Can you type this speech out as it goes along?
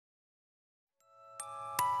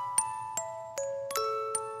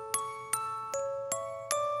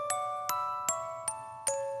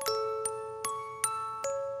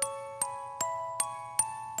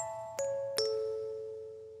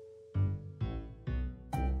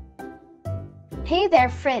Hey there,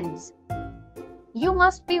 friends. You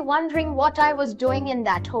must be wondering what I was doing in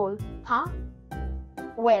that hole, huh?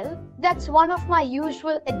 Well, that's one of my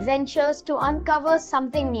usual adventures to uncover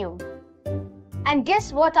something new. And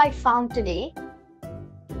guess what I found today?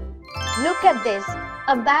 Look at this,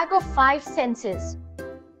 a bag of 5 senses.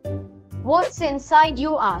 What's inside,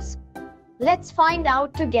 you ask? Let's find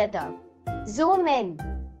out together. Zoom in.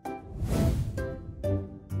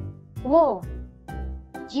 Whoa!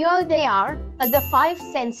 Here they are, the 5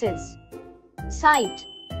 senses. Sight,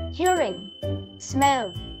 hearing,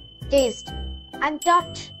 smell, taste, and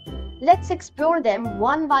touch. Let's explore them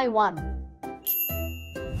one by one.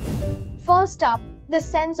 First up, the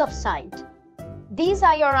sense of sight. These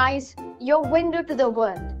are your eyes, your window to the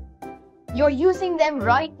world. You're using them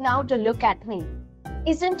right now to look at me.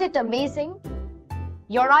 Isn't it amazing?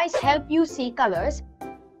 Your eyes help you see colors,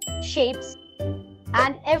 shapes,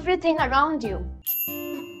 and everything around you.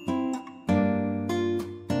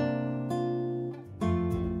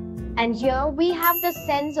 And here we have the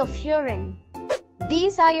sense of hearing.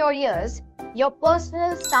 These are your ears, your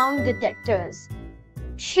personal sound detectors.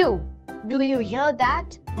 Shoo! Do you hear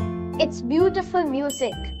that? It's beautiful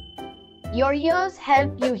music. Your ears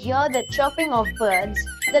help you hear the chirping of birds,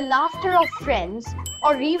 the laughter of friends,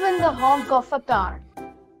 or even the honk of a car.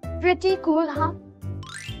 Pretty cool, huh?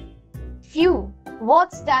 Phew!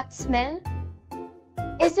 What's that smell?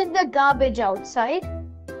 Is it the garbage outside?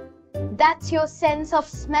 That's your sense of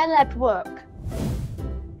smell at work.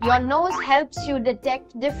 Your nose helps you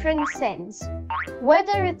detect different scents,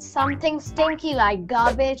 whether it's something stinky like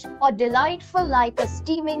garbage or delightful like a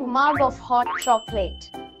steaming mug of hot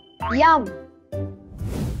chocolate. Yum!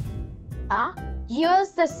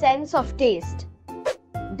 Here's the sense of taste.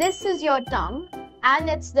 This is your tongue, and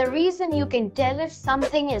it's the reason you can tell if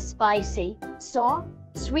something is spicy, sour,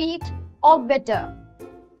 sweet, or bitter.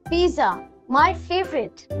 Pizza, my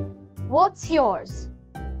favorite. What's yours?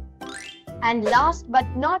 And last but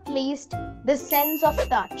not least, the sense of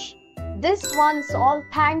touch. This one's all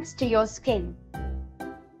thanks to your skin.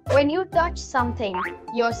 When you touch something,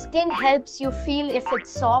 your skin helps you feel if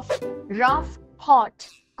it's soft, rough, hot,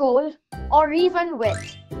 cold, or even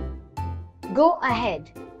wet. Go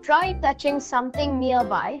ahead, try touching something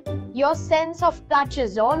nearby. Your sense of touch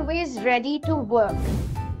is always ready to work.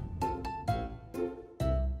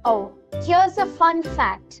 Oh, here's a fun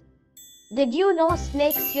fact. Did you know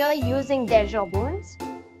snakes hear using their jawbones?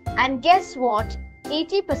 And guess what?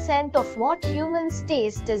 80% of what humans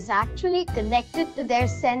taste is actually connected to their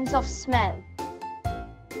sense of smell.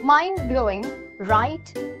 Mind-blowing,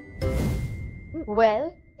 right?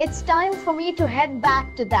 Well, it's time for me to head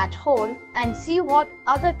back to that hole and see what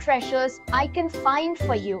other treasures I can find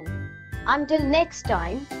for you. Until next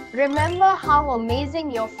time, remember how amazing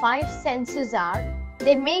your 5 senses are.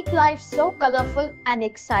 They make life so colorful and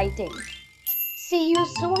exciting. See you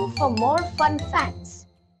soon for more fun facts.